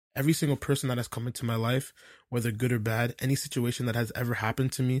every single person that has come into my life, whether good or bad, any situation that has ever happened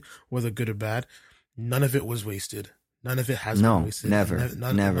to me, whether good or bad, none of it was wasted. None of it has been wasted. Never.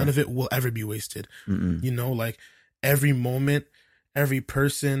 None of it will ever be wasted. Mm-mm. You know, like every moment, every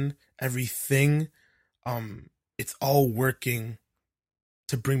person, everything, it's all working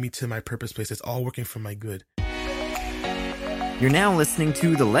to bring me to my purpose place. It's all working for my good. You're now listening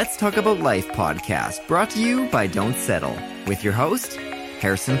to the Let's Talk About Life podcast, brought to you by Don't Settle, with your host,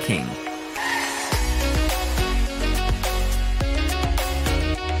 Harrison King.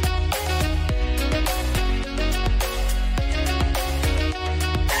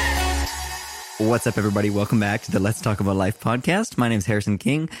 What's up, everybody? Welcome back to the Let's Talk About Life podcast. My name is Harrison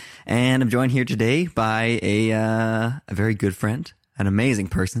King, and I'm joined here today by a very good friend, an amazing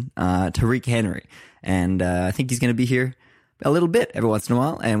person, Tariq Henry. And I think he's going to be here a little bit every once in a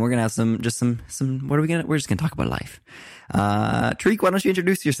while, and we're going to have some, we're just going to talk about life. Tariq, why don't you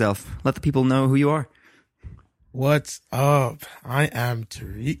introduce yourself? Let the people know who you are. What's up? I am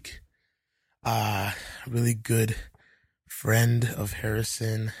Tariq, really good friend of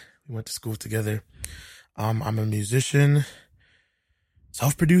Harrison. We went to school together. I'm a musician,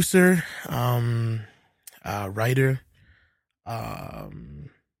 self-producer, writer,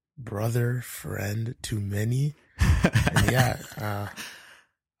 brother, friend to many. And yeah,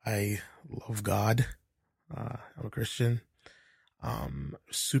 I love God. I'm a Christian.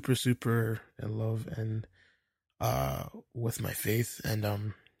 Super in love and with my faith.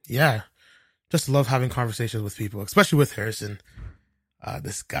 And yeah, just love having conversations with people, especially with Harrison.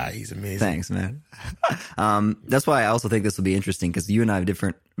 This guy, he's amazing. Thanks, man. That's why I also think this will be interesting, because you and I have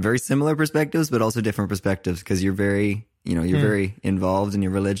different, very similar perspectives, but also different perspectives, because you're very, very involved in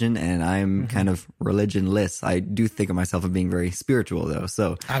your religion, and I'm kind of religionless. I do think of myself as being very spiritual, though.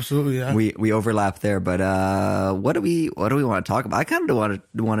 So absolutely, yeah. We overlap there. But what do we want to talk about? I kind of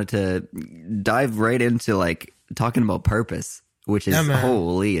wanted to dive right into like talking about purpose, which is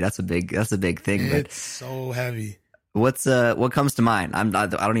holy. That's a big thing. It's so heavy. What comes to mind? I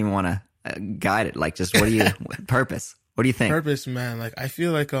don't even want to guide it. Like, just what do you purpose? What do you think? Purpose, man. Like, I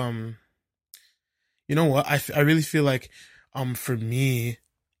feel like you know what? I really feel like for me,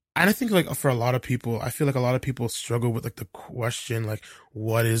 and I think like for a lot of people, I feel like a lot of people struggle with like the question like,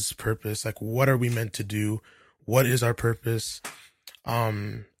 what is purpose? Like, what are we meant to do? What is our purpose?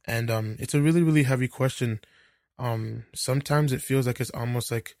 And it's a really, really heavy question. Sometimes it feels like it's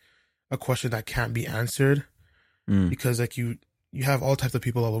almost like a question that can't be answered. Because like you have all types of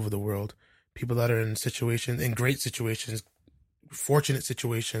people all over the world, people that are in great situations, fortunate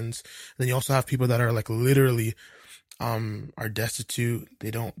situations. And then you also have people that are like literally, are destitute.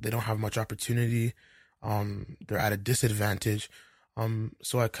 They don't have much opportunity. They're at a disadvantage.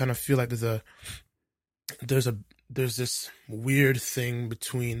 So I kind of feel like there's this weird thing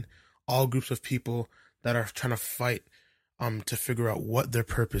between all groups of people that are trying to fight, to figure out what their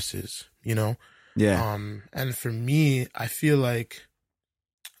purpose is, you know? Yeah. And for me, I feel like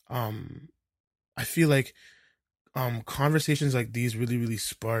conversations like these really, really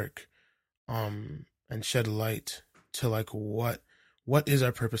spark, and shed light to like, what is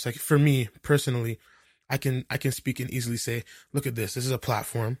our purpose? Like for me personally, I can speak and easily say, look at this. This is a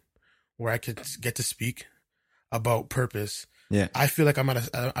platform where I could get to speak about purpose. Yeah. I feel like I'm at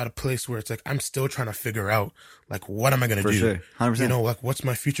a place where it's like, I'm still trying to figure out like, what am I going to do? Sure. 100%. You know, like what's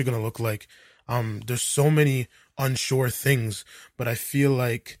my future going to look like? There's so many unsure things, but I feel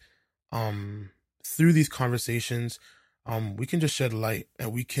like, through these conversations, we can just shed light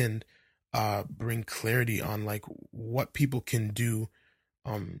and we can, bring clarity on like what people can do,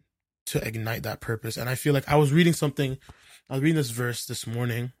 to ignite that purpose. And I feel like I was reading this verse this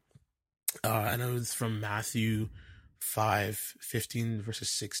morning, and it was from Matthew 5:15 verses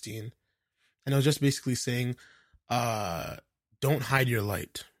 16. And it was just basically saying, don't hide your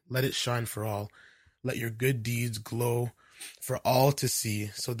light. Let it shine for all. Let your good deeds glow for all to see,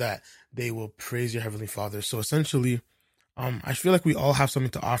 so that they will praise your heavenly Father. So essentially, I feel like we all have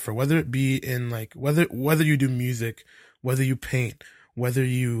something to offer, whether it be in like, whether you do music, whether you paint, whether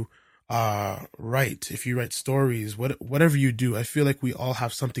you write, if you write stories, whatever you do, I feel like we all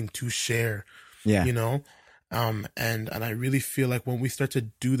have something to share. Yeah. You know? And I really feel like when we start to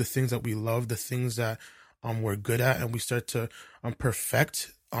do the things that we love, the things that we're good at, and we start to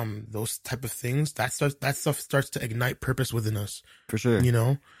perfect those type of things, that stuff starts to ignite purpose within us. For sure. You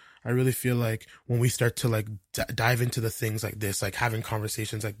know, I really feel like when we start to like dive into the things like this, like having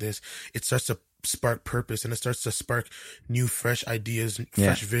conversations like this, it starts to spark purpose, and it starts to spark new, fresh ideas,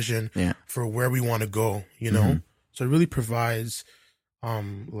 fresh vision for where we want to go, you know? So it really provides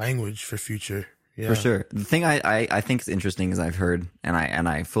language for future, Yeah. For sure. The thing I think is interesting is I've heard, and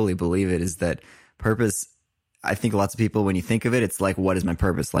I fully believe it, is that purpose, I think lots of people, when you think of it, it's like, what is my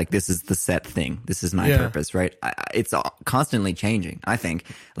purpose? Like, this is the set thing. This is my purpose, right? It's constantly changing, I think.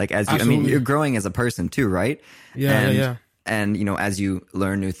 Like, as you, I mean, you're growing as a person too, right? Yeah. And, you know, as you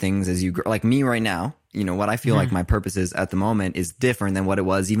learn new things, as you grow, like me right now, you know, what I feel like my purpose is at the moment is different than what it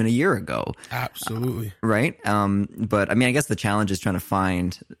was even a year ago. Absolutely. Right. But I mean, I guess the challenge is trying to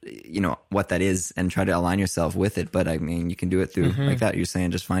find, you know, what that is and try to align yourself with it. But I mean, you can do it through like that. You're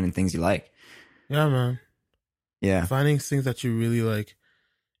saying just finding things you like. Yeah, man. Yeah. Finding things that you really like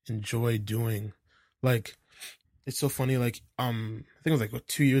enjoy doing. Like, it's so funny. Like, I think it was like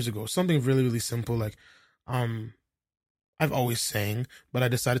 2 years ago, something really, really simple. Like, I've always sang, but I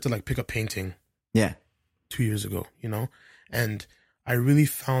decided to like pick up painting. Yeah. 2 years ago, you know, and I really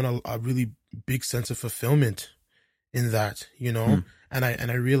found a really big sense of fulfillment in that, you know, and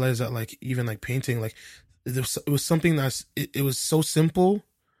I realized that like, even like painting, like it was something it was so simple,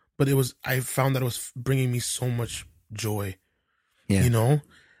 but I found that it was bringing me so much joy, you know,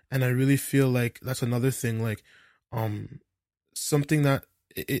 and I really feel like that's another thing, like, something that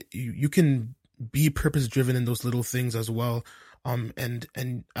you can be purpose driven in those little things as well. And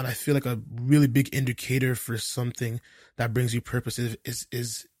I feel like a really big indicator for something that brings you purpose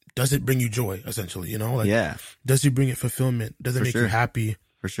is does it bring you joy, essentially, you know? Like, does it bring you fulfillment? Does it make you happy?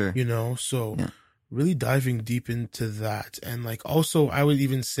 For sure. You know? So really diving deep into that. And like, also I would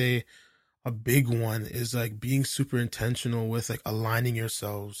even say a big one is like being super intentional with like aligning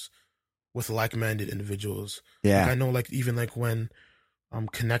yourselves with like-minded individuals. Yeah. Like, I know like even like when I'm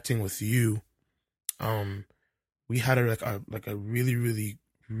connecting with you, we had a really, really,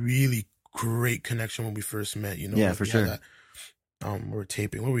 really great connection when we first met, you know? Yeah, like for sure. We're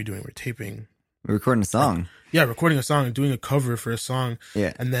taping. What were we doing? We're taping. We're recording a song. Recording a song and doing a cover for a song.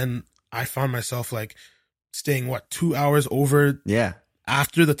 Yeah. And then I found myself like staying 2 hours over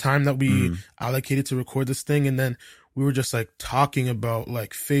after the time that we allocated to record this thing. And then we were just like talking about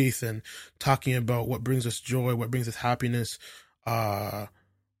like faith and talking about what brings us joy, what brings us happiness,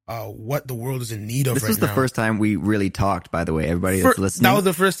 what the world is in need of right now. This was the first time we really talked, by the way, everybody that's listening. That was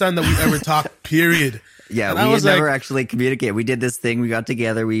the first time that we ever talked, period. Yeah, we had never actually communicated. We did this thing. We got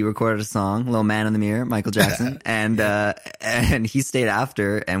together. We recorded a song, Little Man in the Mirror, Michael Jackson. And he stayed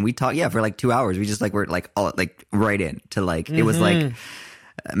after and we talked, for like 2 hours. We just like, were like, all like right in to like, it was like,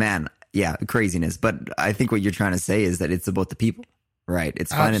 man, craziness. But I think what you're trying to say is that it's about the people. Right.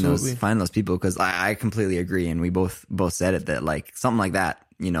 It's finding those people, because I completely agree. And we both said it, that like something like that,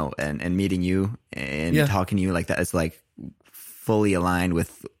 you know, and meeting you and talking to you like that, it's like fully aligned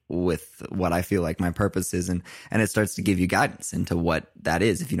with what I feel like my purpose is. And it starts to give you guidance into what that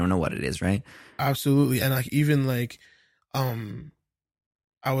is if you don't know what it is. Right. Absolutely. And like, even like,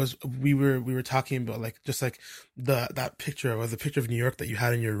 we were talking about like, just like the picture of New York that you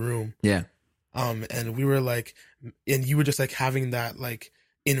had in your room. Yeah. And we were like, and you were just like having that like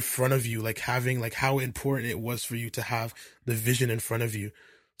in front of you, like having like how important it was for you to have the vision in front of you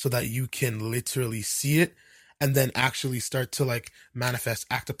so that you can literally see it and then actually start to like manifest,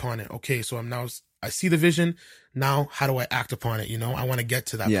 act upon it. Okay. So I see the vision. Now, how do I act upon it? You know, I want to get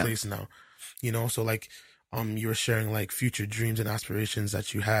to that place now, you know? So like, you were sharing like future dreams and aspirations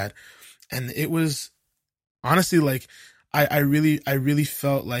that you had. And it was honestly like, I really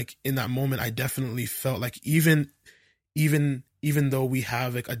felt like in that moment, I definitely felt like even though we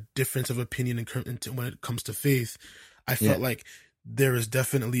have like a difference of opinion when it comes to faith, I felt like there is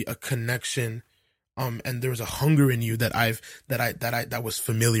definitely a connection, and there was a hunger in you that was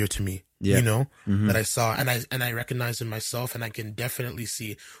familiar to me, you know, that I saw and I recognized in myself, and I can definitely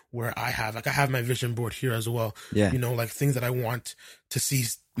see where I have my vision board here as well, you know, like things that I want to see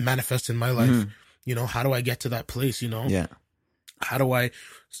manifest in my life. You know, how do I get to that place, you know? Yeah. How do I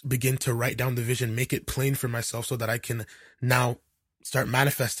begin to write down the vision, make it plain for myself so that I can now start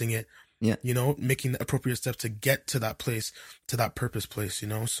manifesting it, you know, making the appropriate steps to get to that place, to that purpose place, you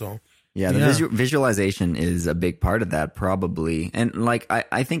know? So, the visualization is a big part of that, probably. And like,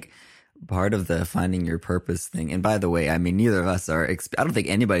 I think part of the finding your purpose thing, and by the way, I mean, neither of us are, I don't think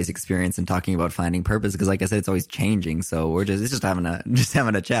anybody's experienced in talking about finding purpose, because like I said, it's always changing. So it's just having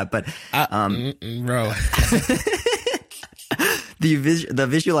a chat, but, bro, the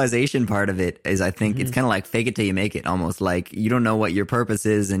visualization part of it is, I think it's kind of like fake it till you make it, almost like you don't know what your purpose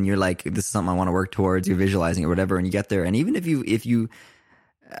is. And you're like, this is something I want to work towards. You're visualizing it or whatever. And you get there. And even if you,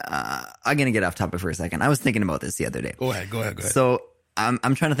 I'm going to get off topic for a second. I was thinking about this the other day. Go ahead. So I'm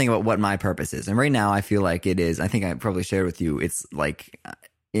trying to think about what my purpose is. And right now I feel like it is, I think I probably shared with you, it's like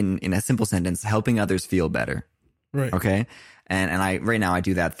in a simple sentence, helping others feel better. Right. Okay. And I right now I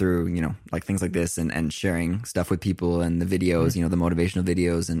do that through, like things like this and sharing stuff with people and the videos, the motivational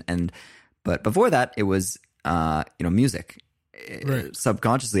videos but before that it was music. Right.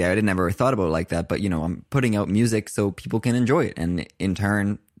 Subconsciously I never thought about it like that, but I'm putting out music so people can enjoy it and in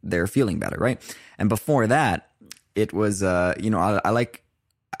turn they're feeling better, right? And before that it was I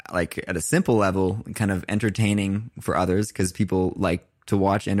like at a simple level kind of entertaining for others because people like to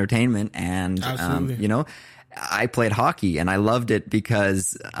watch entertainment and I played hockey and I loved it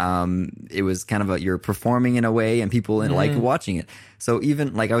because it was kind of you're performing in a way and people like watching it. So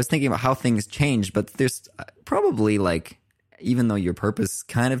even like I was thinking about how things changed, but there's probably like, even though your purpose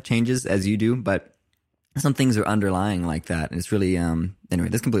kind of changes as you do, but some things are underlying like that. And it's really, anyway,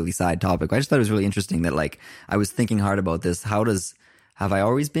 this completely side topic. I just thought it was really interesting that like I was thinking hard about this. Have I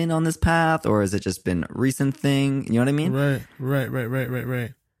always been on this path or has it just been a recent thing? You know what I mean?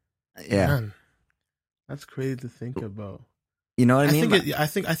 Right. Yeah. Man. That's crazy to think about. You know what I mean? I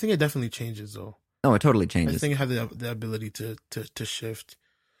think it definitely changes though. Oh, it totally changes. I think it has the ability to shift.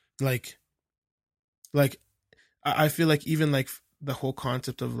 Like I feel like even like the whole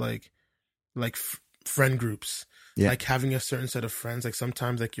concept of like friend groups, like having a certain set of friends. Like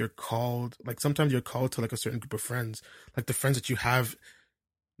sometimes you're called to like a certain group of friends. Like the friends that you have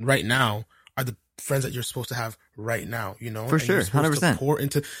right now are the friends that you're supposed to have right now. For sure, 100%. Pour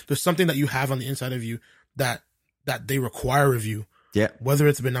into. There's something that you have on the inside of you that they require of you. Yeah. Whether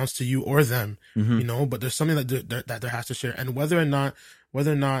it's been announced to you or them, Mm-hmm. but there's something that there has to share. And whether or not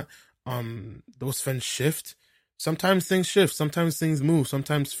those friends shift, sometimes things shift, sometimes things move,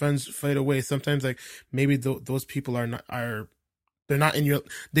 sometimes friends fade away. Sometimes like maybe those people they're not in your,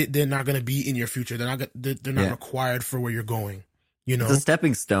 they're not going to be in your future. They're not required for where you're going. It's a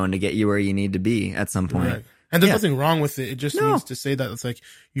stepping stone to get you where you need to be at some point. Right. And there's nothing wrong with it. It just means to say that it's like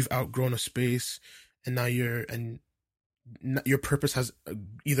you've outgrown a space and now your purpose has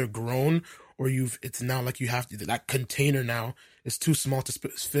either grown or it's now like you have to, that container now is too small to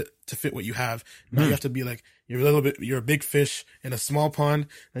fit what you have. Now you have to be like, you're a big fish in a small pond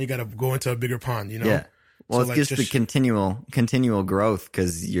and you got to go into a bigger pond, Yeah. Well, So it's like just the continual growth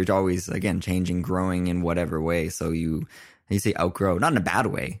because you're always, again, changing, growing in whatever way. So you say outgrow, not in a bad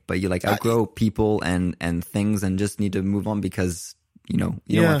way, but you like outgrow people and things and just need to move on because you don't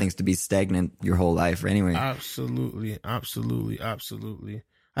want things to be stagnant your whole life anyway. Absolutely.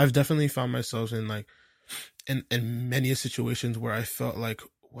 I've definitely found myself in like in many situations where I felt like,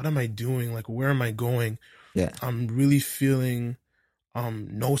 what am I doing? Like, where am I going? Yeah. I'm really feeling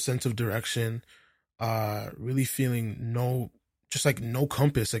no sense of direction, really feeling no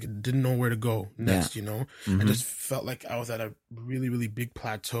compass, like didn't know where to go next, Mm-hmm. I just felt like I was at a really, really big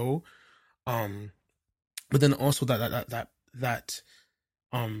plateau. But then also that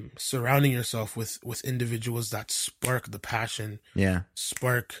surrounding yourself with individuals that spark the passion,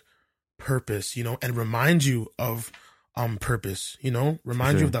 spark purpose, and remind you of purpose,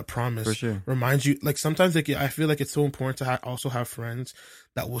 remind you of that promise, for sure. Remind you, like sometimes like I feel like it's so important to also have friends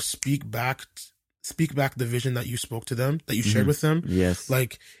that will speak back the vision that you spoke to them, that you shared with them. Yes.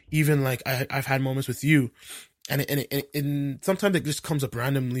 Like even like I've had moments with you and sometimes it just comes up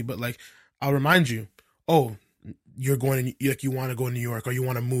randomly, but like I'll remind you, oh, you're going to, like, you want to go to New York or you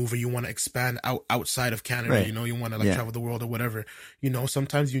want to move or you want to expand outside of Canada, right. You want to like travel the world or whatever,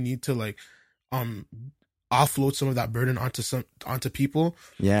 sometimes you need to like, offload some of that burden onto people,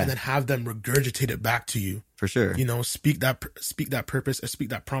 and then have them regurgitate it back to you. For sure. Speak that purpose or speak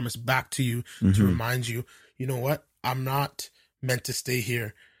that promise back to you to remind you, you know what? I'm not meant to stay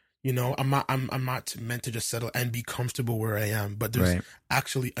here. I'm not meant to just settle and be comfortable where I am, but there's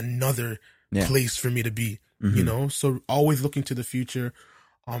actually another place for me to be, so always looking to the future,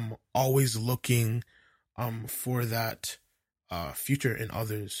 always looking, for that, future in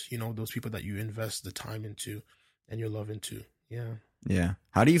others, those people that you invest the time into and your love into. Yeah.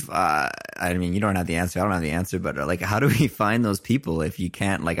 How do you I mean, you don't have the answer, I don't have the answer, but like how do we find those people if you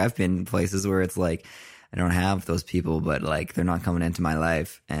can't, like I've been places where it's like I don't have those people, but like they're not coming into my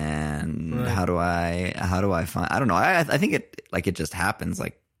life, and how do I find, I don't know, I think it just happens,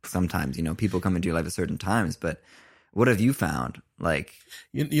 like sometimes, people come into your life at certain times, but what have you found? Like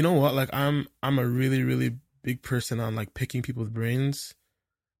you know what, like I'm a really, really big person on like picking people's brains,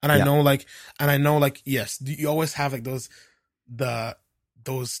 and I know like yes, you always have like those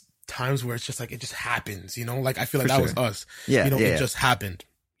times where it's just like it just happens, like I feel like that was us, it just happened,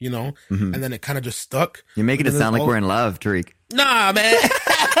 and then it kind of just stuck. You're making it sound like we're in love, Tariq. Nah, man.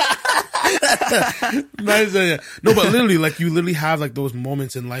 No, but literally, like you literally have like those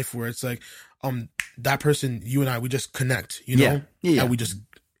moments in life where it's like that person, you and I, we just connect, and we just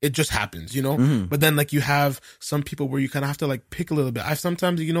it just happens, you know? Mhm. But then like you have some people where you kind of have to like pick a little bit. I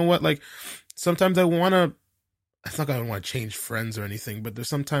sometimes, you know what, like sometimes it's not that I want to change friends or anything, but there's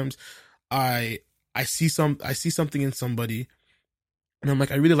sometimes I see something in somebody and I'm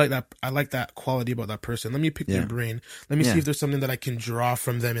like, I really like that. I like that quality about that person. Let me pick their brain. Let me see if there's something that I can draw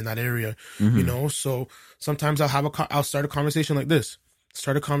from them in that area, you know? So sometimes I'll start a conversation like this,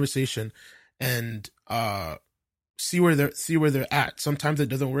 and, see where they're at. Sometimes it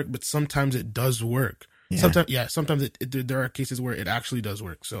doesn't work, but sometimes it does work. Yeah. Sometimes there are cases where it actually does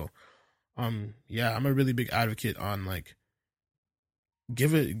work. So, yeah, I'm a really big advocate on like,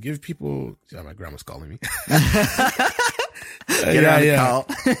 give people. Yeah, my grandma's calling me. Call.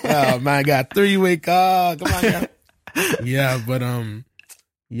 Oh man, I got 3-way call. Come on, yeah. Yeah, but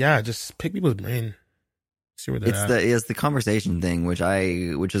yeah, just pick people's brain. See where they're at. It's the conversation thing, which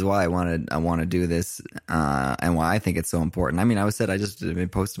is why I want to do this, and why I think it's so important. I mean, I just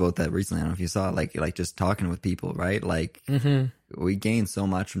posted about that recently. I don't know if you saw it, like just talking with people, right? Like we gain so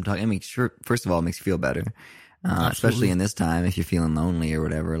much from talking. I mean, sure, first of all, it makes you feel better, especially in this time. If you're feeling lonely or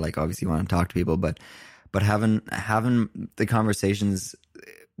whatever, like obviously you want to talk to people, but having the conversations,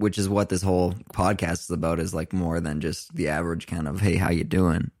 which is what this whole podcast is about, is like more than just the average kind of, hey, how you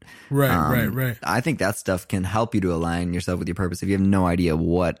doing? Right. I think that stuff can help you to align yourself with your purpose. If you have no idea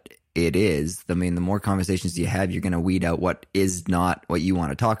what it is, I mean, the more conversations you have, you're going to weed out what is not what you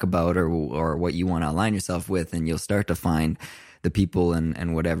want to talk about or what you want to align yourself with, and you'll start to find the people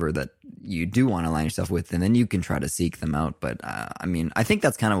and whatever that you do want to align yourself with, and then you can try to seek them out. But I mean, I think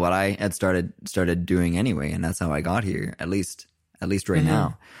that's kind of what I had started doing anyway, and that's how I got here, at least right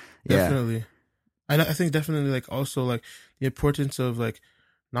now. Definitely. I think definitely like also like the importance of like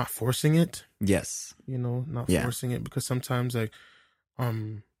not forcing it. Yes. You know, not forcing it, because sometimes like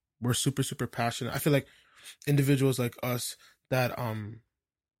we're super, super passionate. I feel like individuals like us that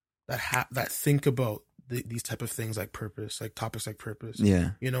that think about these type of things like purpose, like topics like purpose,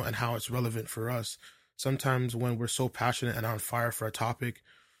 you know, and how it's relevant for us. Sometimes when we're so passionate and on fire for a topic,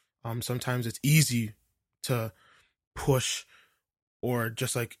 sometimes it's easy to push or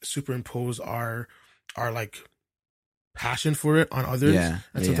just like superimpose our like passion for it on others,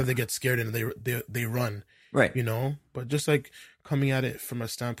 and sometimes they get scared and they run, right? You know, but just like coming at it from a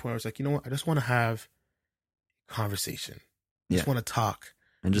standpoint where it's like, you know what, I just want to have conversation, just want to talk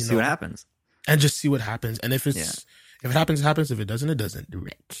and just see what happens. And just see what happens. And if it happens, it happens. If it doesn't, it doesn't.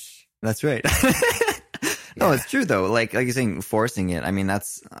 Rich. That's right. No, it's true though. Like you're saying, forcing it. I mean,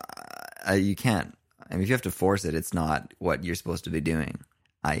 that's you can't. I mean, if you have to force it, it's not what you're supposed to be doing.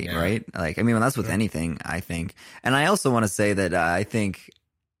 Right? Like, I mean, that's with anything, I think. And I also want to say that I think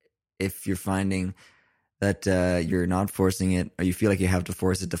if you're finding that you're not forcing it, or you feel like you have to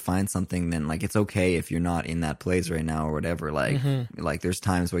force it to find something, then like it's okay if you're not in that place right now or whatever. Like, like there's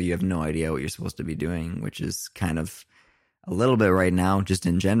times where you have no idea what you're supposed to be doing, which is kind of a little bit right now, just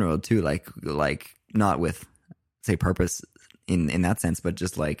in general too. Like not with say purpose in that sense, but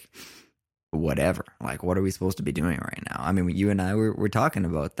just like whatever. Like, what are we supposed to be doing right now? I mean, you and I we're talking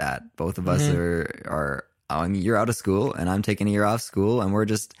about that. Both of us are. I mean, you're out of school and I'm taking a year off school, and we're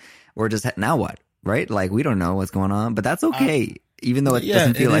just now what? Right? Like, we don't know what's going on, but that's okay. Even though it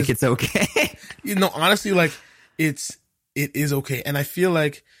doesn't feel like it's okay. You know, honestly, like it is okay. And I feel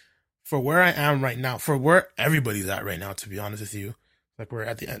like for where I am right now, for where everybody's at right now, to be honest with you, like we're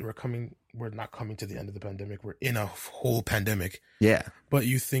at the end, we're not coming to the end of the pandemic. We're in a whole pandemic. Yeah. But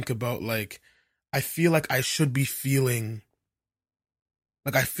you think about like, I feel like I should be feeling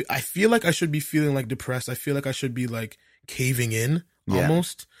like, I feel like I should be feeling like depressed. I feel like I should be like caving in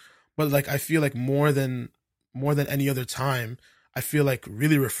almost. But like, I feel like more than any other time, I feel like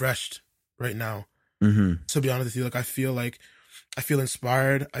really refreshed right now. To be honest with you, like I feel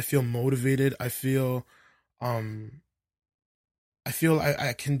inspired. I feel motivated. I feel I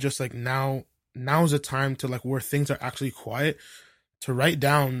can just like now's the time to like where things are actually quiet, to write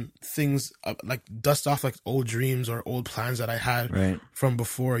down things, like dust off like old dreams or old plans that I had from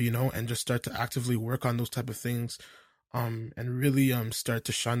before, you know, and just start to actively work on those type of things. And really start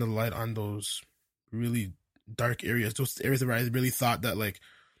to shine the light on those really dark areas, those areas where I really thought that like,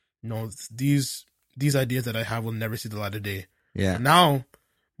 you know, these ideas that I have will never see the light of day. Yeah. But now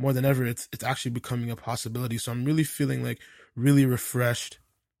more than ever, it's actually becoming a possibility. So I'm really feeling like really refreshed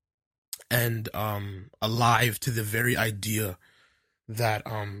and alive to the very idea that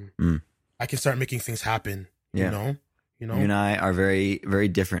I can start making things happen. You know. You and I are very, very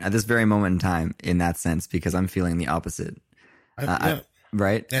different at this very moment in time in that sense, because I'm feeling the opposite.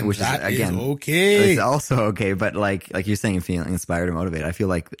 Right? And which that is, again, okay. It's also okay, but like you're saying, feeling inspired or motivated, I feel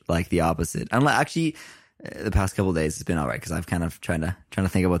like the opposite. Actually, the past couple of days it's been all right because I've kind of trying to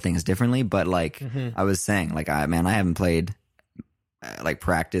think about things differently. But like I was saying, like I haven't played like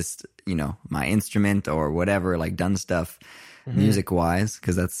practiced, you know, my instrument or whatever, like done stuff music wise,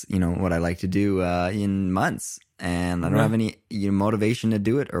 because that's, you know, what I like to do in months, and I don't have any, you know, motivation to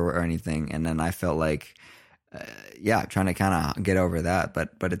do it or anything. And then I felt like trying to kind of get over that,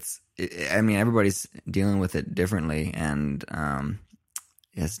 but I mean, everybody's dealing with it differently, and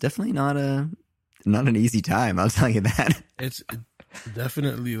it's definitely not an easy time, I'll tell you that. It's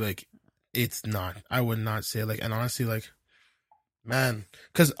definitely like, it's not, I would not say like, and honestly, like, man,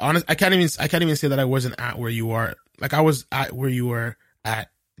 because I can't even say that I wasn't at where you are. Like I was at where you were at,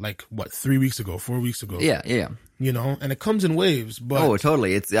 like what, 4 weeks ago. Yeah. You know, and it comes in waves, but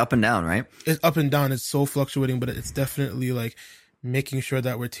totally, it's up and down, right? It's up and down. It's so fluctuating, but it's definitely like making sure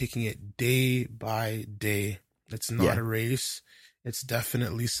that we're taking it day by day. It's not a race. It's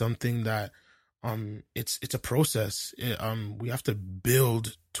definitely something that it's a process. We have to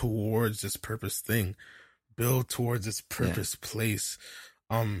build towards this purpose thing, build towards this purpose place.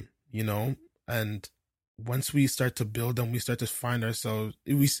 You know, and once we start to build them, we start to find ourselves,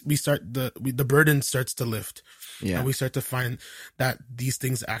 the burden starts to lift. Yeah. And we start to find that these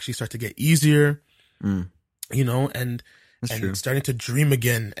things actually start to get easier, you know, and starting to dream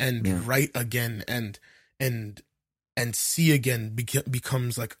again and write again and see again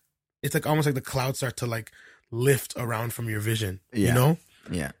becomes like, it's like almost like the clouds start to like lift around from your vision, you know?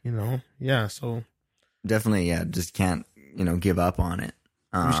 Yeah. You know? Yeah. So definitely, just can't, you know, give up on it.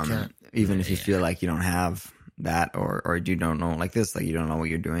 Even if you feel like you don't have that or you don't know, like this, like you don't know what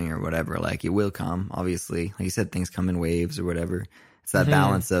you're doing or whatever, like it will come, obviously. Like you said, things come in waves or whatever. It's that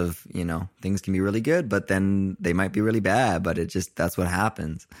balance of, you know, things can be really good, but then they might be really bad, but that's what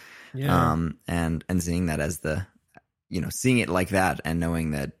happens. Yeah. And seeing that as you know, seeing it like that and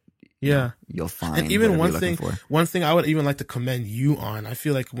knowing that, you'll find. And even one thing I would even like to commend you on. I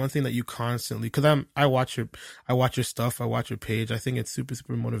feel like one thing that you constantly, because I watch your stuff, I watch your page. I think it's super,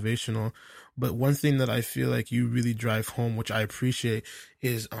 super motivational. But one thing that I feel like you really drive home, which I appreciate,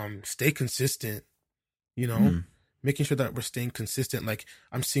 is stay consistent. You know, making sure that we're staying consistent. Like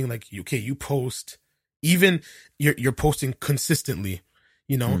I'm seeing, like you post, even you're posting consistently.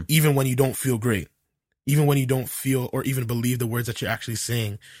 You know, even when you don't feel great, even when you don't feel or even believe the words that you're actually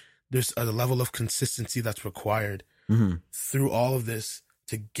saying. There's a level of consistency that's required through all of this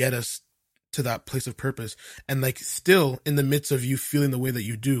to get us to that place of purpose. And like still in the midst of you feeling the way that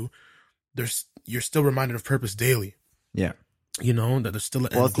you do, you're still reminded of purpose daily. Yeah. You know, that there's still an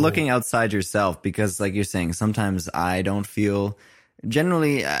it's goal. Looking outside yourself, because like you're saying, sometimes I don't feel,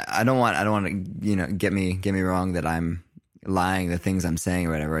 generally, I don't want to, you know, get me wrong that I'm lying the things I'm saying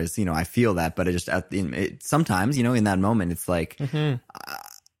or whatever. It's, you know, I feel that, but it just, sometimes, you know, in that moment, it's like,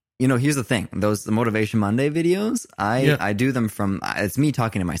 you know, here's the thing. The Motivation Monday videos, I do them it's me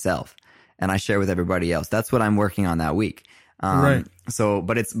talking to myself, and I share with everybody else. That's what I'm working on that week. Right. So,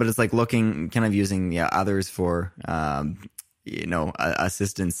 but it's like looking, kind of using others for, you know,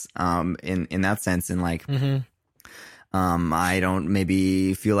 assistance, in that sense. And like, I don't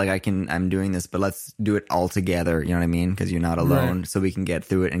maybe feel like I'm doing this, but let's do it all together. You know what I mean? Because you're not alone, so we can get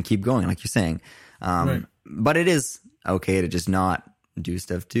through it and keep going, like you're saying. But it is okay to just not do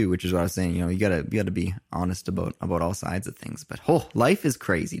stuff too, which is what I was saying. You know, you gotta be honest about all sides of things. But life is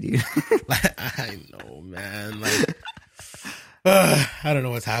crazy, dude. I know, man. Like, I don't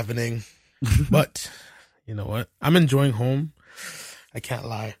know what's happening, but you know what? I'm enjoying home. I can't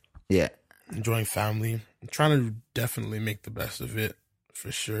lie. Yeah, enjoying family. I'm trying to definitely make the best of it,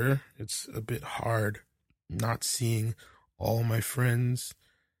 for sure. It's a bit hard not seeing all my friends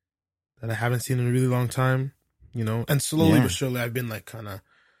that I haven't seen in a really long time. You know, and slowly but surely I've been like kind of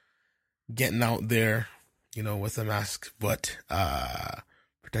getting out there, you know, with a mask, but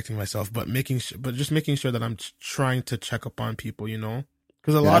protecting myself, but just making sure that I'm trying to check up on people, you know,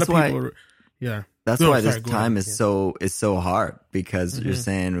 because a lot of people, that's why this time is so hard, because you're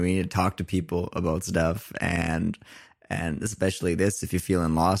saying we need to talk to people about stuff, and especially this, if you're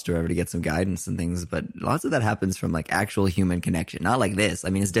feeling lost or ever, to get some guidance and things. But lots of that happens from like actual human connection, not like this. I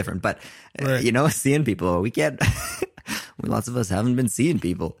mean, it's different, but you know, seeing people, we can't, lots of us haven't been seeing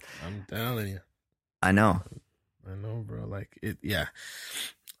people. I'm telling you. I know, bro. Like it,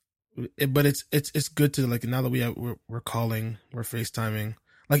 but it's good to, like, now that we're calling, we're FaceTiming,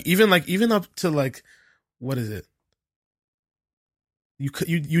 even up to like, what is it? You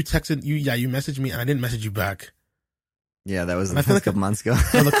texted, you messaged me and I didn't message you back. Yeah, that was a couple months ago.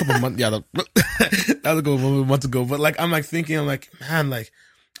 That was a couple months. Yeah, that was a couple months ago. But like, I'm like, man, like,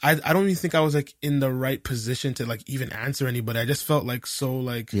 I don't even think I was like in the right position to like even answer anybody. I just felt like so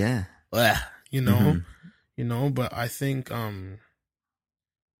like, you know, But I think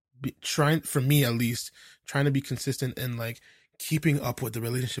trying, for me at least, trying to be consistent in like keeping up with the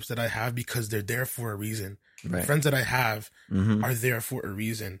relationships that I have, because they're there for a reason. Right. Friends that I have Mm-hmm. are there for a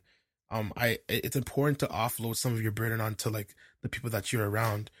reason. It's important to offload some of your burden onto like the people that you're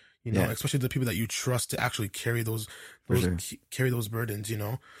around, Yeah. especially the people that you trust to actually carry For sure. carry those burdens,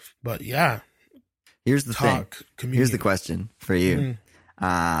 But yeah, Here's the thing. Here's communicate. the question for you.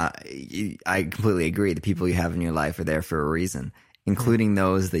 Mhm. I completely agree. The people you have in your life are there for a reason, including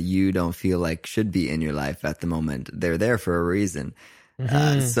those that you don't feel like should be in your life at the moment. They're there for a reason.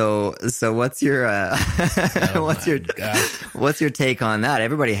 So what's your Oh what's my your God. what's your take on that?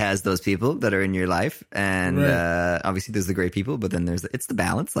 Everybody has those people that are in your life, and Right. obviously there's the great people, but then it's the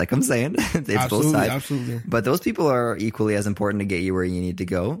balance. Like I'm saying, it's both Absolutely, sides. absolutely. But those people are equally as important to get you where you need to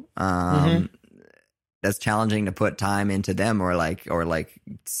go. That's challenging to put time into them, or like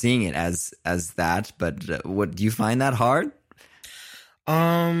seeing it as that. But what do you find that hard?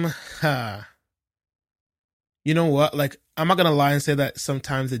 You know what? Like, I'm not gonna lie and say that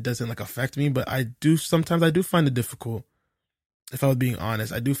sometimes it doesn't like affect me, but sometimes I do find it difficult. If I was being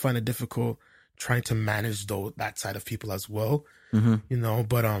honest, I do find it difficult trying to manage that side of people as well.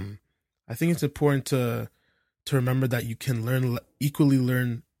 But I think it's important to remember that you can equally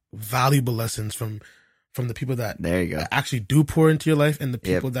learn valuable lessons from the people that There you go. that actually do pour into your life, and the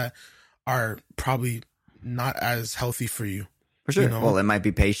people that are probably not as healthy for you. For sure. Well, it might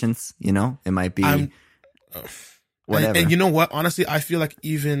be patience, it might be whatever. And you know what? Honestly, I feel like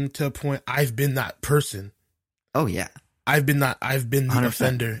even to a point, I've been that person. Oh yeah. I've been the 100%.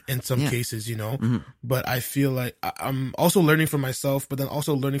 offender in some cases, Mm-hmm. but I feel like I'm also learning from myself, but then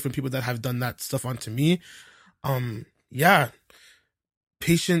also learning from people that have done that stuff onto me.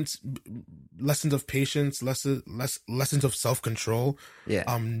 Patience, lessons of patience, lessons of self-control.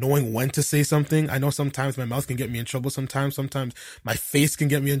 Yeah. Knowing when to say something. I know sometimes my mouth can get me in trouble. Sometimes my face can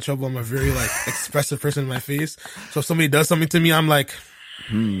get me in trouble. I'm a very like expressive person in my face. So if somebody does something to me, I'm like,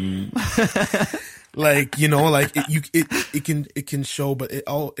 like, it can show, but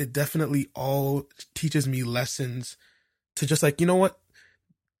it definitely all teaches me lessons to just like, what?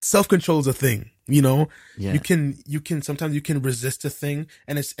 Self-control is a thing, Yeah. you can sometimes you can resist a thing,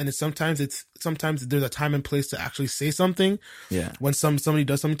 and sometimes there's a time and place to actually say something. Yeah. When somebody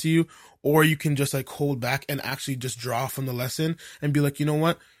does something to you, or you can just like hold back and actually just draw from the lesson and be like, you know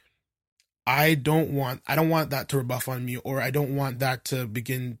what? I don't want that to rebuff on me, or I don't want that to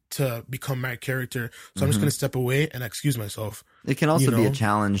begin to become my character. So I'm just going to step away and excuse myself. It can also be a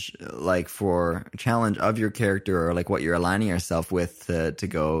challenge, like for a challenge of your character, or like what you're aligning yourself with to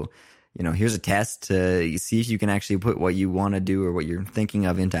go, here's a test to see if you can actually put what you want to do or what you're thinking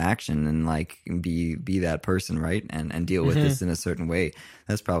of into action, and like be that person, right? And deal with this in a certain way.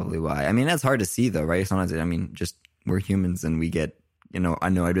 That's probably why. I mean, that's hard to see though, right? Sometimes, just we're humans and we get,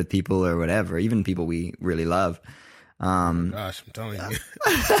 annoyed with people or whatever, even people we really love. Gosh, I'm telling you.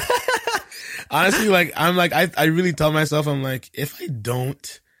 Honestly, like I really tell myself, I'm like, if I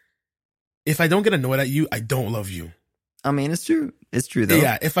don't get annoyed at you, I don't love you. I mean, it's true. It's true though.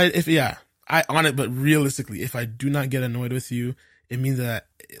 Yeah. But realistically, if I do not get annoyed with you, it means that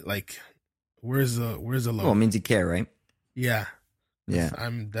like, where's the love? Well, it means you care, right? Yeah. Yeah.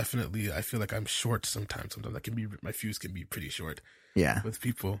 I feel like I'm short sometimes. Sometimes my fuse can be pretty short. Yeah. With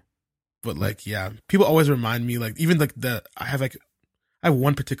people. But like, yeah, people always remind me, like, even like I have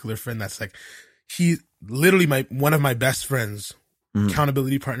one particular friend that's like, he literally one of my best friends,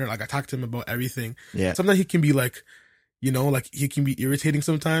 accountability partner. Like, I talk to him about everything. Yeah. Sometimes he can be like, like he can be irritating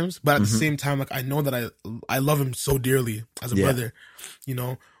sometimes, but at the same time, like, I know that I love him so dearly as a brother,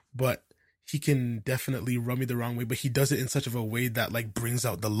 but he can definitely rub me the wrong way, but he does it in such of a way that like brings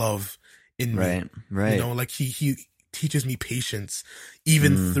out the love in me. Right. Like he teaches me patience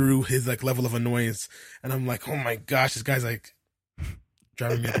even through his like level of annoyance, and I'm like, oh my gosh, this guy's like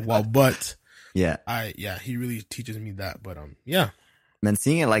driving me up the wall. But he really teaches me that. But man,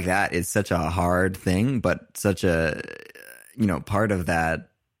 seeing it like that is such a hard thing, but such a part of that,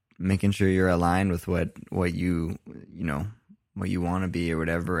 making sure you're aligned with what you what you want to be or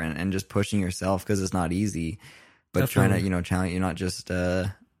whatever, and just pushing yourself, because it's not easy, but definitely. trying to challenge, you're not just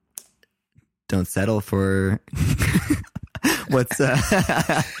don't settle for what's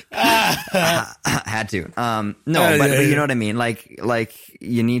had to but you know what I mean, like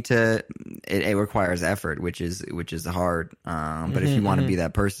you need to, it requires effort, which is hard, but if you want to be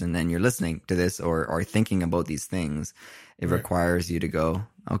that person and you're listening to this or thinking about these things, it requires you to go,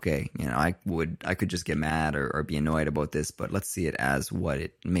 okay, I could just get mad or be annoyed about this, but let's see it as what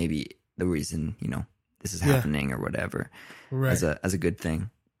it maybe the reason this is happening or whatever, as a good thing.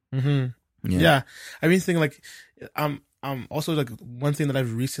 Yeah. I mean, think like, also like one thing that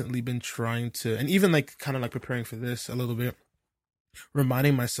I've recently been trying to, and even like kind of like preparing for this a little bit,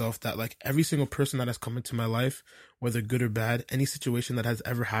 reminding myself that like every single person that has come into my life, whether good or bad, any situation that has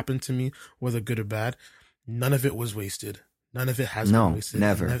ever happened to me, whether good or bad, none of it was wasted. None of it has been wasted.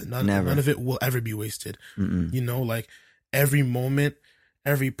 Never. None of it will ever be wasted. Mm-mm. You know, like every moment,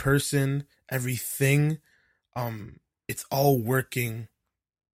 every person, everything, it's all working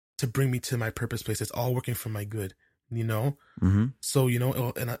to bring me to my purpose place. It's all working for my good, you know? Mm-hmm. So, you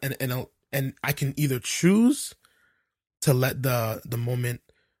know, and I can either choose to let the moment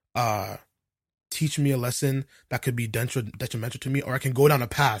teach me a lesson that could be detrimental to me, or I can go down a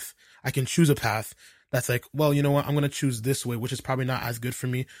path. I can choose a path that's like, well, you know what, I'm going to choose this way, which is probably not as good for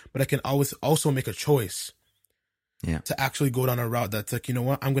me, but I can always also make a choice to actually go down a route that's like, you know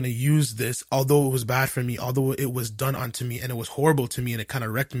what, I'm going to use this, although it was bad for me, although it was done unto me and it was horrible to me and it kind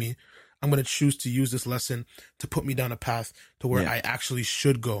of wrecked me, I'm going to choose to use this lesson to put me down a path to where I actually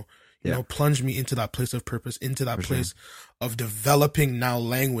should go. You know, plunge me into that place of purpose, into that place of developing now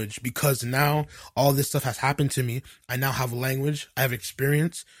language, because now all this stuff has happened to me. I now have language, I have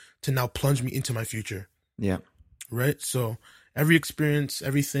experience to now plunge me into my future. Yeah. Right? So every experience,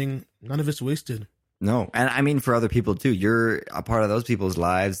 everything, none of it's wasted. No. And I mean, for other people too, you're a part of those people's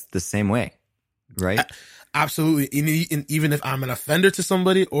lives the same way, right? Absolutely. And even if I'm an offender to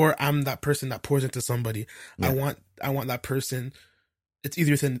somebody, or I'm that person that pours into somebody, I want that person, it's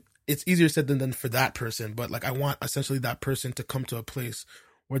easier said than done for that person, but like I want essentially that person to come to a place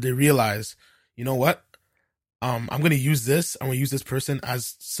where they realize, you know what, I'm going to use this. I'm going to use this person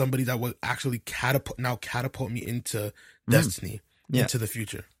as somebody that will actually catapult me into destiny, into the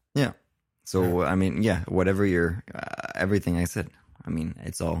future. Yeah. So, I mean, whatever your, everything I said, I mean,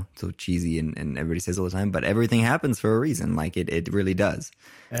 it's all so cheesy and everybody says all the time, but everything happens for a reason. Like it really does.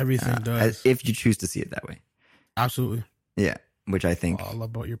 Everything does. If you choose to see it that way. Absolutely. Yeah. Which I think. All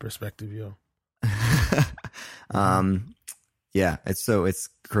about your perspective, yo. Yeah, it's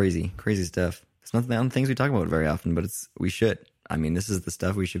crazy stuff. It's not the things we talk about very often, but we should. I mean, this is the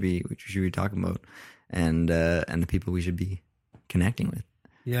stuff we should be talking about, and the people we should be connecting with.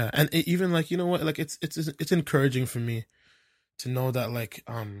 Yeah, and even like, you know what, like it's encouraging for me to know that like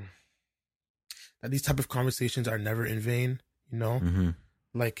that these type of conversations are never in vain. You know,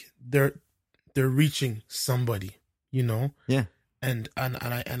 like they're reaching somebody. You know, and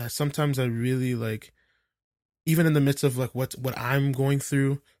I sometimes I really like, even in the midst of like what I'm going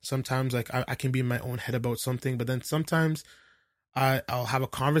through, sometimes like I can be in my own head about something, but then sometimes I'll have a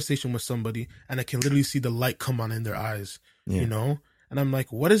conversation with somebody and I can literally see the light come on in their eyes, you know, and I'm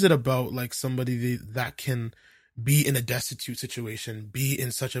like, what is it about like somebody that can be in a destitute situation, be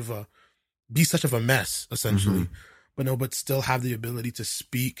such of a mess essentially, but still have the ability to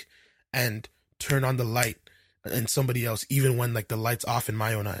speak and turn on the light and somebody else, even when like the light's off in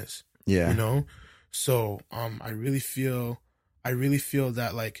my own eyes. Yeah. You know? So, I really feel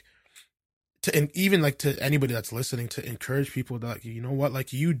that like and even like to anybody that's listening, to encourage people that, like, you know what,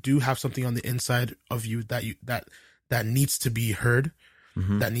 like you do have something on the inside of you that needs to be heard,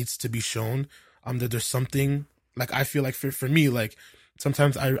 that needs to be shown. That there's something, like, I feel like for me, like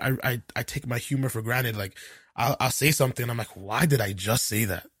sometimes I take my humor for granted. Like, I'll say something and I'm like, why did I just say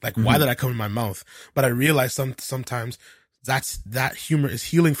that? Like, why did I come in my mouth? But I realize sometimes that humor is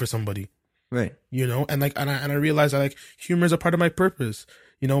healing for somebody. Right. You know, and I realize that like humor is a part of my purpose.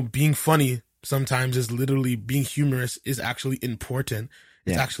 You know, being funny sometimes is literally, being humorous is actually important.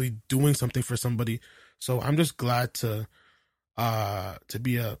 It's actually doing something for somebody. So I'm just glad to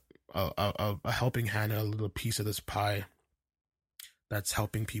be a helping hand and a little piece of this pie that's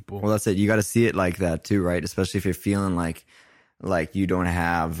helping people. Well, that's it. You got to see it like that too, right? Especially if you're feeling like you don't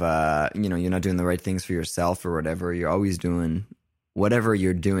have, you're not doing the right things for yourself or whatever. You're always doing whatever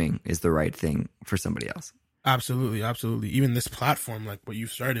you're doing is the right thing for somebody else. Absolutely. Absolutely. Even this platform, like what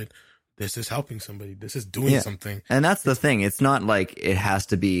you've started, this is helping somebody. This is doing something. And that's the thing. It's not like it has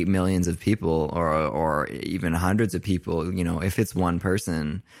to be millions of people or even hundreds of people. You know, if it's one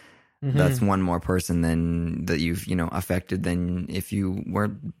person, that's one more person than that you've, affected than if you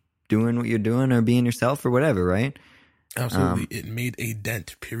weren't doing what you're doing or being yourself or whatever, right? Absolutely. It made a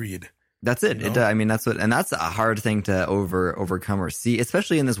dent, period. That's it. You know? That's a hard thing to overcome or see,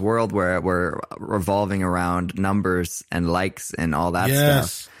 especially in this world where we're revolving around numbers and likes and all that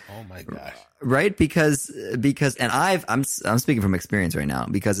stuff. Oh my gosh. Right? Because and I'm speaking from experience right now,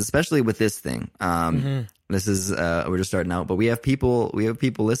 because especially with this thing, this is we're just starting out, but we have people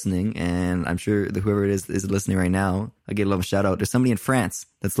listening, and I'm sure that whoever it is listening right now, I'll give a little shout out. There's somebody in France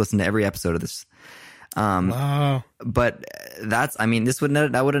that's listened to every episode of this. Wow. But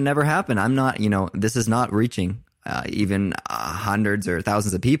that would have never happened. I'm not, this is not reaching even hundreds or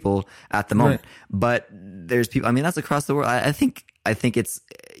thousands of people at the moment. Right. But there's people, I mean, that's across the world. I think it's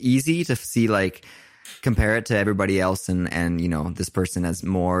easy to see, like, compare it to everybody else and this person has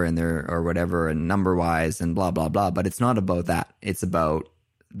more and they're, or whatever, and number wise and blah, blah, blah. But it's not about that. It's about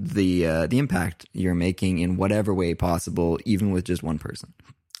the impact you're making in whatever way possible, even with just one person.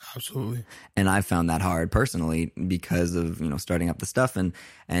 Absolutely. And I found that hard personally because of, starting up the stuff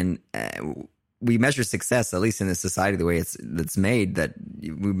and we measure success, at least in this society, the way it's made, that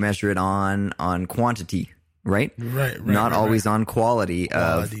we measure it on quantity, right? Right. Not always on quality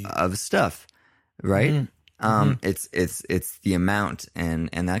of stuff, right? Mm-hmm. It's the amount and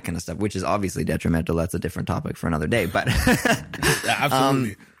that kind of stuff, which is obviously detrimental. That's a different topic for another day, but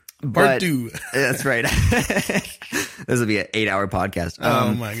absolutely. Part 2. That's right. This will be an 8-hour podcast.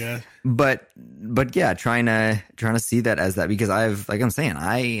 Oh my God. But yeah, trying to see that as that, because I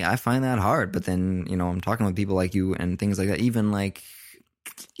find that hard, but then, I'm talking with people like you and things like that,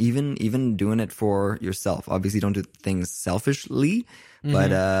 even doing it for yourself. Obviously don't do things selfishly,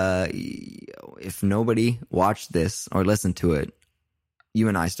 but, if nobody watched this or listened to it, you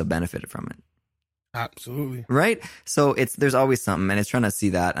and I still benefited from it. Absolutely. Right? So there's always something, and it's trying to see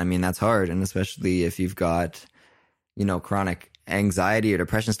that. I mean, that's hard. And especially if you've got, chronic anxiety or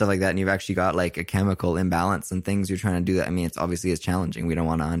depression, stuff like that, and you've actually got like a chemical imbalance and things you're trying to do that. I mean, it's challenging. We don't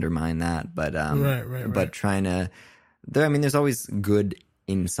want to undermine that, but, right. But trying to, there's always good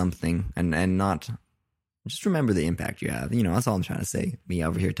in something and not just remember the impact you have. That's all I'm trying to say. Me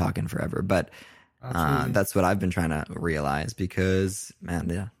over here talking forever, but that's what I've been trying to realize, because, man,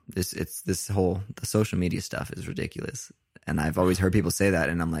 the social media stuff is ridiculous. And I've always heard people say that,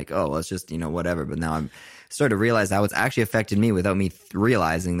 and I'm like, oh, well, it's just, whatever. But now I'm starting to realize how it's actually affected me without me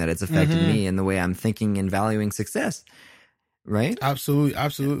realizing that it's affected me in the way I'm thinking and valuing success. Right?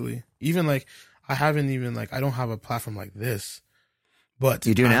 Absolutely. Even like, I don't have a platform like this, but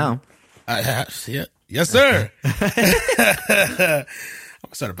you do now. I have, yeah. Yes, sir. I'm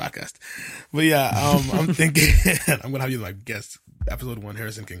gonna start a podcast, but yeah, I'm thinking I'm gonna have you like guest episode 1,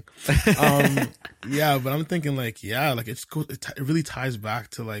 Harrison King. Yeah, but I'm thinking like it's cool. It really ties back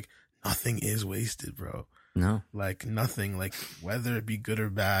to like nothing is wasted, bro. No, like nothing, like whether it be good or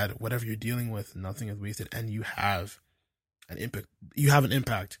bad, whatever you're dealing with, nothing is wasted, and you have an impact. You have an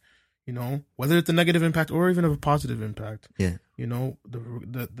impact, whether it's a negative impact or even a positive impact. Yeah,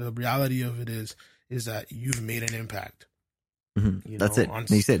 the reality of it is that you've made an impact. Mm-hmm. That's it.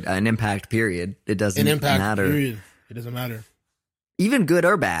 You said an impact, period. It doesn't matter. Period. It doesn't matter. Even good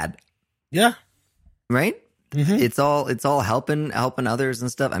or bad. Yeah. Right? Mm-hmm. It's all helping others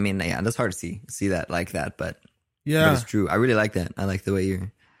and stuff. I mean, yeah, that's hard to see that like that, but yeah, but it's true. I really like that. I like the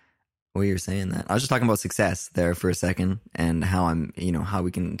way you're saying that. I was just talking about success there for a second, and how how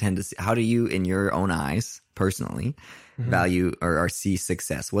we can tend to see, how do you, in your own eyes, personally, value or see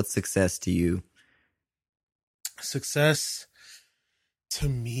success? What's success to you? Success to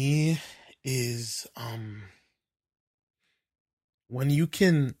me is when you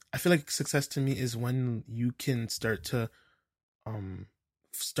can, I feel like success to me is when you can start to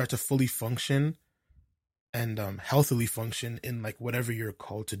fully function and healthily function in like whatever you're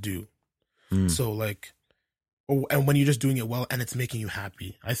called to do. So like, and when you're just doing it well and it's making you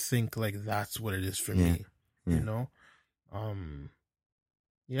happy, I think like that's what it is for me. Yeah.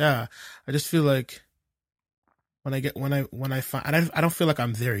 Yeah, I just feel like when I find, I don't feel like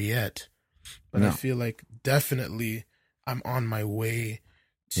I'm there yet, but I feel like definitely I'm on my way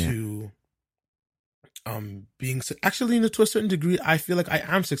to being actually, to a certain degree, I feel like I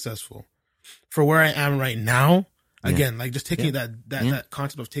am successful for where I am right now. Again, like just taking that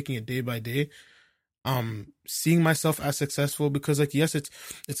concept of taking it day by day, seeing myself as successful, because like, yes,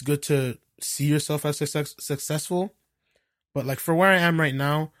 it's good to see yourself as successful, but like for where I am right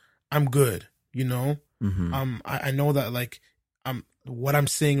now, I'm good, I know that like what I'm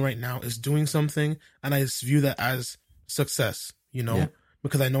saying right now is doing something, and I view that as success,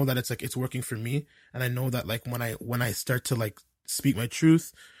 because I know that it's like it's working for me, and I know that like when I start to like speak my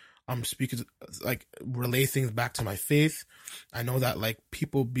truth, like relay things back to my faith, I know that like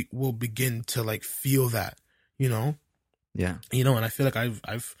people will begin to like feel that, and I feel like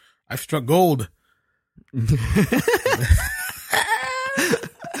I've struck gold.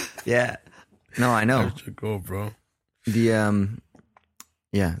 Yeah. No, I know. Go, bro. The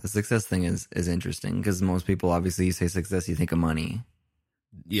the success thing is interesting, because most people, obviously, you say success, you think of money.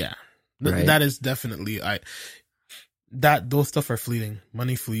 Yeah, right? That is definitely those stuff are fleeting.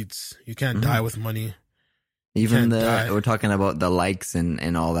 Money fleets. You can't die with money. Even can't die. we're talking about the likes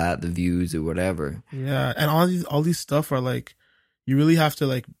and all that, the views or whatever. Yeah, and all these stuff are like, you really have to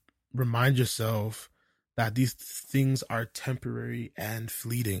like remind yourself that these things are temporary and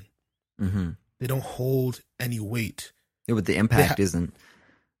fleeting. Mm-hmm. They don't hold any weight. Yeah, but the impact isn't.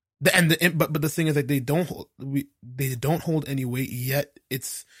 But the thing is that they don't hold any weight, yet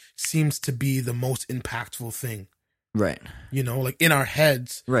it seems to be the most impactful thing. Right. You know, like in our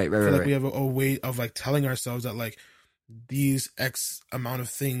heads. Right. I feel like we have a way of like telling ourselves that like these X amount of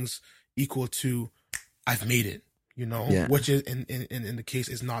things equal to I've made it. You know, which is in the case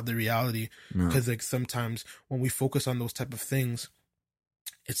is not the reality, because like sometimes when we focus on those type of things,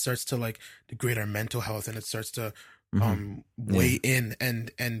 it starts to like degrade our mental health, and it starts to weigh in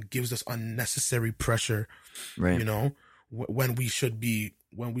and gives us unnecessary pressure. Right. You know, when we should be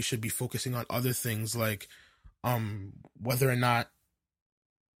focusing on other things like whether or not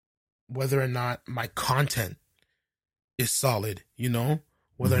my content is solid, you know,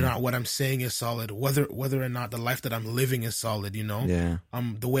 whether or not what I'm saying is solid, whether or not the life that I'm living is solid, you know,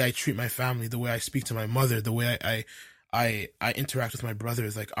 the way I treat my family, the way I speak to my mother, the way I interact with my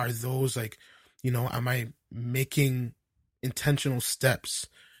brothers, like, are those like, you know, am I making intentional steps,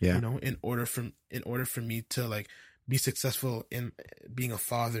 you know, in order for me to like be successful in being a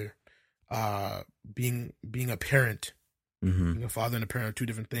father, being a parent. Being a father and a parent are two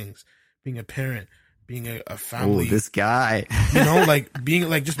different things. Being a parent, being a family. Oh, this guy. You know, like being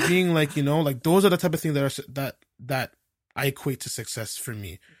like, you know, like those are the type of things that I equate to success for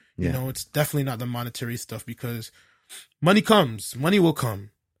me. You know, it's definitely not the monetary stuff, because money will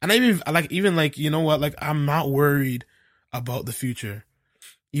come. And I even like, you know what, like I'm not worried about the future.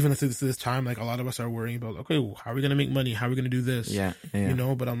 Even through this time, like a lot of us are worrying about, okay, well, how are we going to make money? How are we going to do this? Yeah. You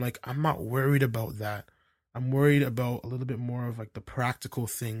know, but I'm like, I'm not worried about that. I'm worried about a little bit more of like the practical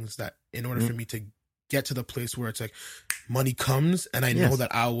things that in order for me to get to the place where it's like money comes and I know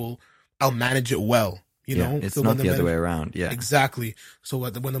that I'll manage it well, you know? It's so not the other way around. Yeah, exactly. So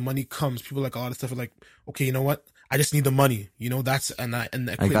when the money comes, people like a lot of stuff are like, okay, you know what? I just need the money, you know, I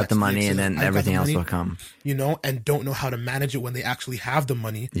got the money and then everything else will come, you know, and don't know how to manage it when they actually have the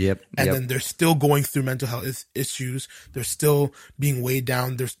money. Yep. And then they're still going through mental health issues. They're still being weighed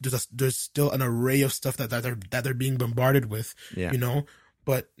down. There's still an array of stuff that they're being bombarded with, you know,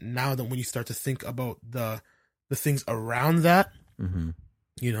 but now that when you start to think about the things around that,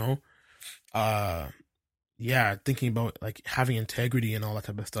 you know, thinking about like having integrity and all that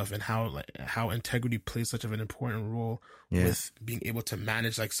type of stuff, and how integrity plays such of an important role with being able to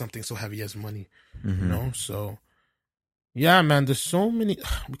manage like something so heavy as money, you know? So yeah, man, there's so many,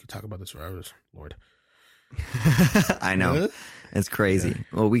 we could talk about this for hours, Lord. I know. It's crazy. Yeah.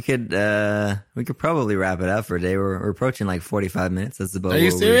 Well, we could probably wrap it up for a day. We're approaching like 45 minutes. That's about. Are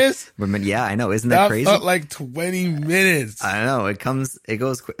you serious? Yeah, I know. Isn't that crazy? Felt like 20 minutes. I know. It goes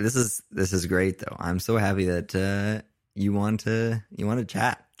quick. This is great though. I'm so happy that you want to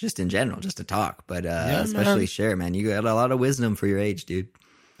chat just in general, just to talk, but especially share, man. You got a lot of wisdom for your age, dude.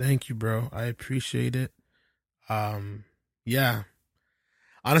 Thank you, bro. I appreciate it. Yeah.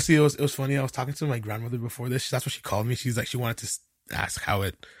 Honestly, it was funny. I was talking to my grandmother before this. That's what she called me. She's like, she wanted to ask how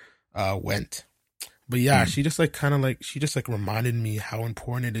it went. But yeah, she just reminded me how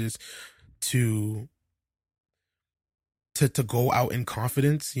important it is to go out in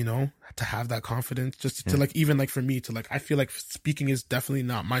confidence, you know, to have that confidence, just to like, even like for me to like, I feel like speaking is definitely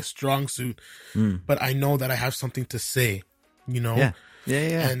not my strong suit, but I know that I have something to say, you know?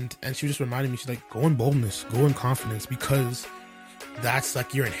 Yeah. And she just reminded me, she's like, go in boldness, go in confidence, because that's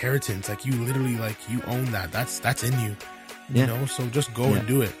like your inheritance. Like you literally, like you own that. That's in you, you know? So just go and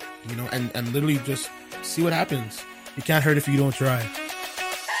do it, you know, and literally just see what happens. You can't hurt if you don't try.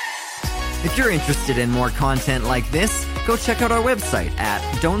 If you're interested in more content like this, go check out our website at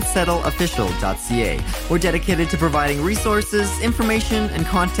don'tsettleofficial.ca. We're dedicated to providing resources, information, and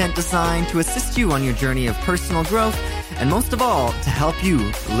content designed to assist you on your journey of personal growth, and most of all, to help you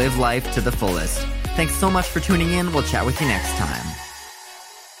live life to the fullest. Thanks so much for tuning in. We'll chat with you next time.